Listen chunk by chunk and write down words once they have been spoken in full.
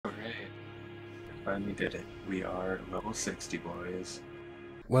Finally did it. We are level 60, boys.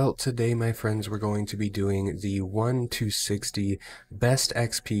 Well, today, my friends, we're going to be doing the 1 to 60 best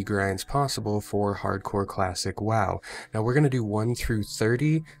XP grinds possible for Hardcore Classic WoW. Now, we're going to do 1 through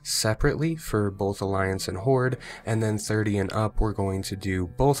 30 separately for both Alliance and Horde, and then 30 and up, we're going to do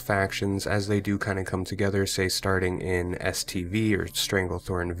both factions as they do kind of come together, say starting in STV or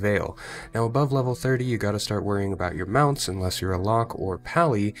Stranglethorn Vale. Now, above level 30, you got to start worrying about your mounts unless you're a Lock or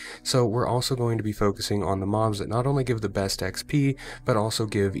Pally, so we're also going to be focusing on the mobs that not only give the best XP, but also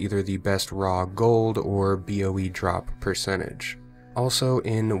give either the best raw gold or BOE drop percentage. Also,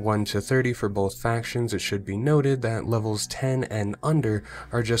 in 1 to 30 for both factions, it should be noted that levels 10 and under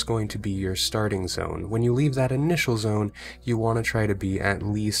are just going to be your starting zone. When you leave that initial zone, you want to try to be at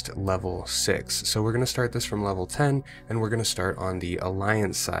least level 6. So we're going to start this from level 10, and we're going to start on the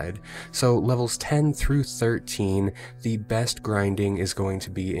Alliance side. So levels 10 through 13, the best grinding is going to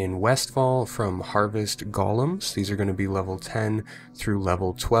be in Westfall from Harvest Golems. These are going to be level 10 through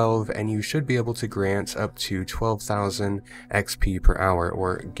level 12, and you should be able to grant up to 12,000 XP per hour,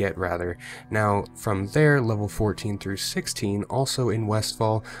 or get rather. Now from there, level 14 through 16 also in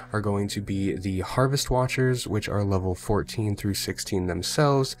Westfall are going to be the Harvest Watchers, which are level 14 through 16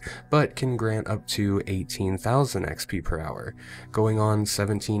 themselves, but can grant up to 18,000 XP per hour. Going on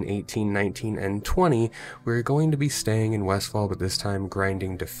 17, 18, 19, and 20, we're going to be staying in Westfall, but this time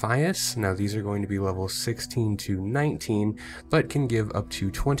grinding Defias. Now these are going to be level 16 to 19, but can give up to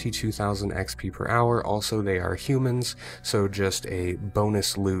 22,000 XP per hour. Also, they are humans, so just a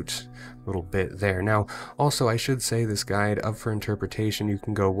bonus loot little bit there. Now, also, I should say this guide up for interpretation. You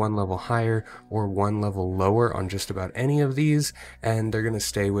can go one level higher or one level lower on just about any of these, and they're going to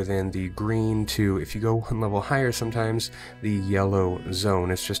stay within the green to, if you go one level higher, sometimes the yellow zone.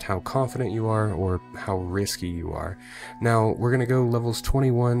 It's just how confident you are or how risky you are. Now, we're going to go levels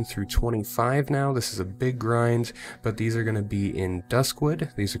 21 through 25 now. This is a big grind, but these are going to be in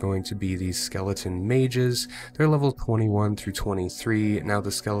Duskwood. These are going to be these skeleton mages. They're level 21 through 23. Now,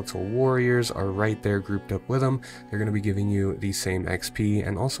 the skeletal warriors are right there grouped up with them. They're going to be giving you the same XP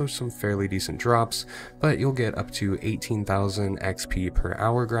and also some fairly decent drops, but you'll get up to 18,000 XP per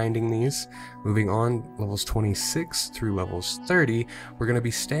hour grinding these. Moving on, levels 26 through levels 30, we're going to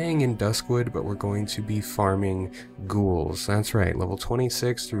be staying in Duskwood, but we're going to be farming ghouls. That's right, level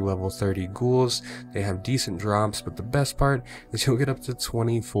 26 through level 30 ghouls. They have decent drops, but the best part is you'll get up to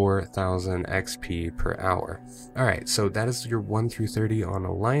 24,000 XP per hour. Alright, so that is your 1 through 30 on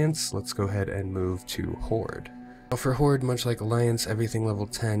Alliance. Let's go ahead and move to Horde. Now for Horde, much like Alliance, everything level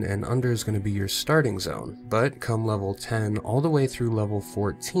 10 and under is going to be your starting zone, but come level 10 all the way through level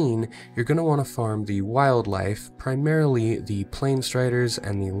 14, you're going to want to farm the wildlife, primarily the Plainstriders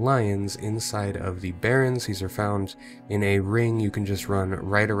and the lions inside of the Barrens. These are found in a ring you can just run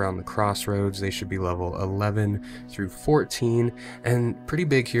right around the crossroads. They should be level 11 through 14, and pretty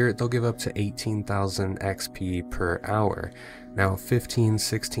big here, they'll give up to 18,000 XP per hour. Now 15,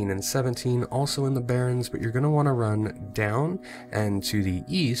 16, and 17 also in the Barrens, but you're going to want to run down and to the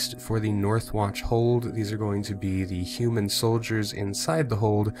east for the Northwatch Hold. These are going to be the human soldiers inside the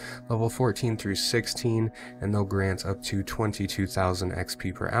hold, level 14 through 16, and they'll grant up to 22,000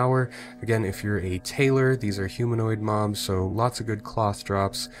 XP per hour. Again, if you're a tailor, these are humanoid mobs, so lots of good cloth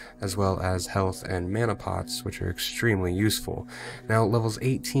drops, as well as health and mana pots, which are extremely useful. Now levels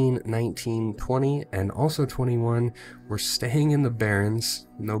 18, 19, 20, and also 21, we're staying in the Barrens,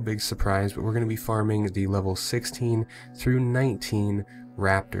 no big surprise, but we're going to be farming the level 16 through 19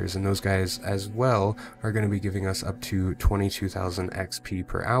 Raptors, and those guys as well are going to be giving us up to 22,000 XP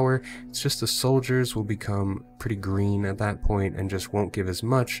per hour. It's just the soldiers will become pretty green at that point and just won't give as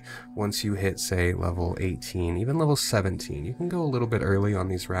much once you hit, say, level 18, even level 17. You can go a little bit early on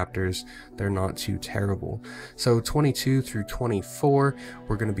these Raptors, they're not too terrible. So 22 through 24,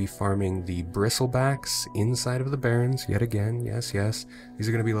 we're going to be farming the Bristlebacks inside of the Barrens, yet again, yes, these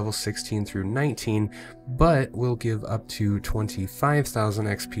are going to be level 16 through 19, but will give up to 25,000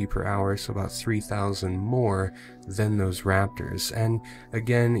 XP per hour, so about 3,000 more than those Raptors. And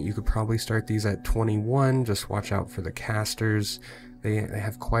again, you could probably start these at 21, just watch out for the casters. They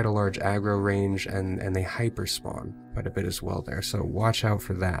have quite a large aggro range, and they hyper spawn quite a bit as well there, so watch out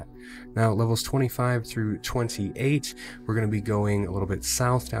for that. Now levels 25 through 28, we're going to be going a little bit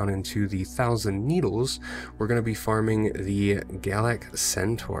south down into the Thousand Needles. We're going to be farming the Gallic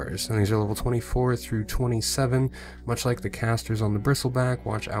Centaurs, and these are level 24 through 27. Much like the casters on the Bristleback,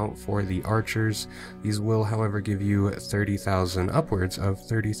 watch out for the archers. These will, however, give you 30,000 upwards of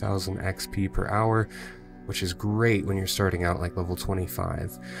 30,000 XP per hour. which is great when you're starting out like level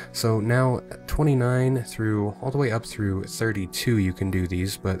 25. So now 29 through all the way up through 32 you can do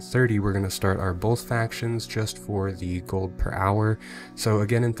these, but 30 we're going to start our both factions just for the gold per hour. So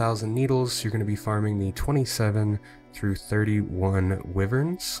again, in Thousand Needles you're going to be farming the 27 through 31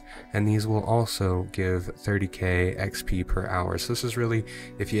 wyverns, and these will also give 30k XP per hour. So this is really,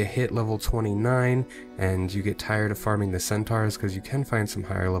 if you hit level 29 and you get tired of farming the centaurs, because you can find some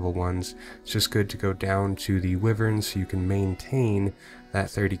higher level ones, it's just good to go down to the wyverns so you can maintain that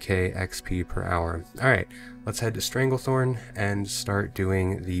 30k XP per hour. Alright, let's head to Stranglethorn and start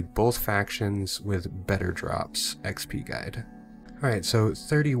doing the both factions with better drops XP guide. Alright, so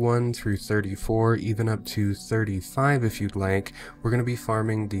 31 through 34, even up to 35 if you'd like, we're going to be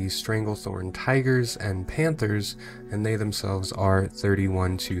farming the Stranglethorn Tigers and Panthers, and they themselves are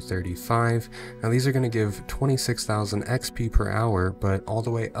 31 to 35. Now these are going to give 26,000 XP per hour, but all the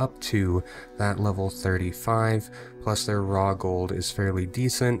way up to that level 35, plus their raw gold is fairly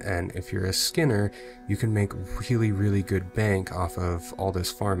decent, and if you're a skinner, you can make really good bank off of all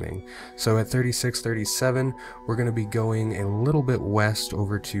this farming. So at 36, 37, we're going to be going a little bit west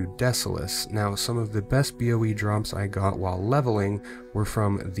over to Desolus. Now some of the best BOE drops I got while leveling were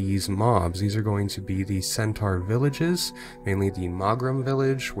from these mobs. These are going to be the Centaur villages, mainly the Magram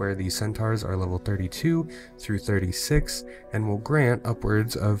village, where the Centaurs are level 32 through 36, and will grant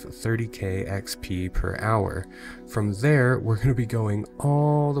upwards of 30k XP per hour. From there, we're going to be going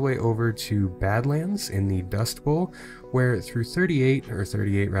all the way over to Badlands in the Dust Bowl, where through 38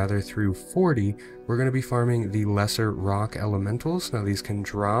 through 40, we're going to be farming the lesser rock elementals. Now these can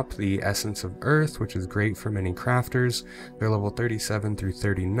drop the Essence of Earth, which is great for many crafters. They're level 37 through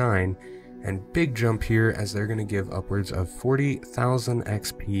 39, and big jump here as they're going to give upwards of 40,000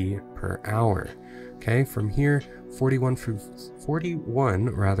 XP per hour. Okay, from here, 41 through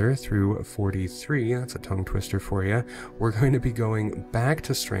 43, that's a tongue twister for you, we're going to be going back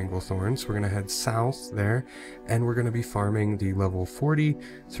to Stranglethorns. We're going to head south there, and we're going to be farming the level 40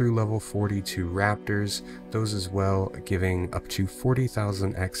 through level 42 Raptors, those as well giving up to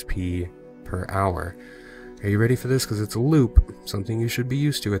 40,000 XP per hour. Are you ready for this? Because it's a loop, something you should be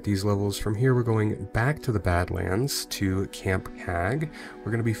used to at these levels. From here, we're going back to the Badlands to Camp Hag.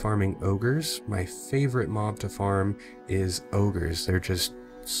 We're going to be farming ogres. My favorite mob to farm is ogres. They're just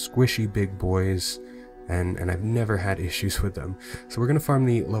squishy big boys, and I've never had issues with them. So we're going to farm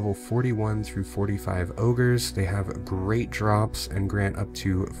the level 41 through 45 ogres. They have great drops and grant up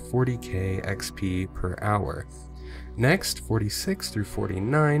to 40k XP per hour. Next, 46 through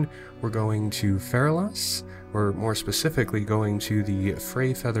 49, we're going to Feralas, or more specifically going to the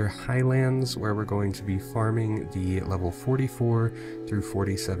Freyfeather Highlands, where we're going to be farming the level 44 through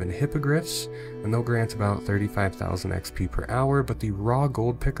 47 Hippogriffs, and they'll grant about 35,000 XP per hour, but the raw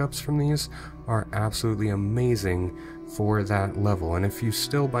gold pickups from these are absolutely amazing for that level, and if you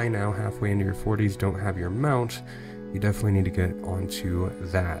still by now halfway into your 40s don't have your mount, you definitely need to get onto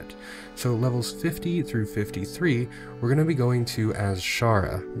that. So levels 50 through 53, we're going to be going to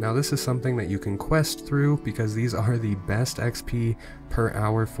Azshara. Now this is something that you can quest through because these are the best XP per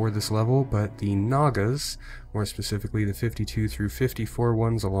hour for this level, but the Nagas, more specifically the 52 through 54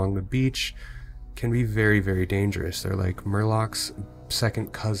 ones along the beach, can be very dangerous. They're like Murloc's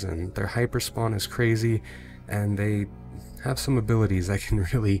second cousin. Their hyperspawn is crazy, and they have some abilities that can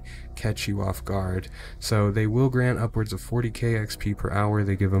really catch you off guard. So they will grant upwards of 40k XP per hour,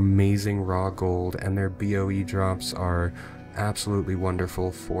 they give amazing raw gold, and their BOE drops are absolutely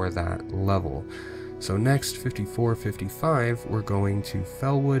wonderful for that level. So next, 54, 55, we're going to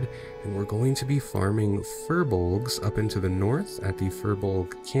Felwood, and we're going to be farming Furbolgs up into the north at the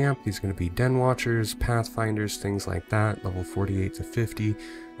Furbolg camp. These are going to be Den Watchers, Pathfinders, things like that, level 48 to 50.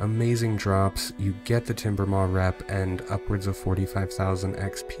 Amazing drops, you get the Timbermaw rep, and upwards of 45,000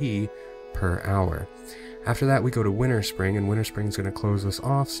 XP per hour. After that, we go to Winterspring, and Winterspring's going to close us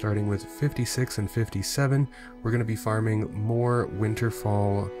off, starting with 56 and 57. We're going to be farming more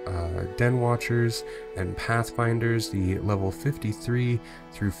Winterfall Den Watchers and Pathfinders, the level 53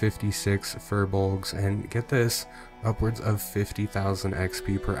 through 56 Furbolgs, and get this, upwards of 50,000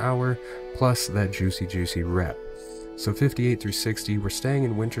 XP per hour, plus that juicy rep. So 58 through 60, we're staying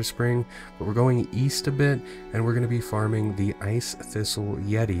in Winterspring, but we're going east a bit, and we're going to be farming the Ice Thistle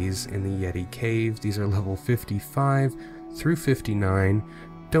Yetis in the Yeti Cave. These are level 55 through 59.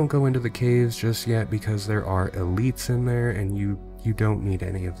 Don't go into the caves just yet because there are elites in there, and you don't need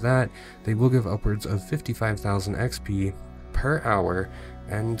any of that. They will give upwards of 55,000 XP per hour,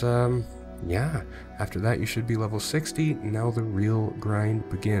 and yeah, after that you should be level 60. Now the real grind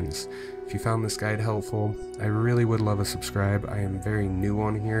begins. If you found this guide helpful, I really would love a subscribe. I am very new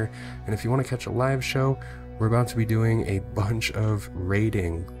on here, and if you want to catch a live show, we're about to be doing a bunch of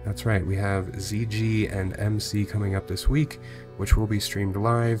raiding. That's right, we have ZG and MC coming up this week, which will be streamed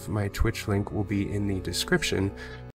live. My Twitch link will be in the description.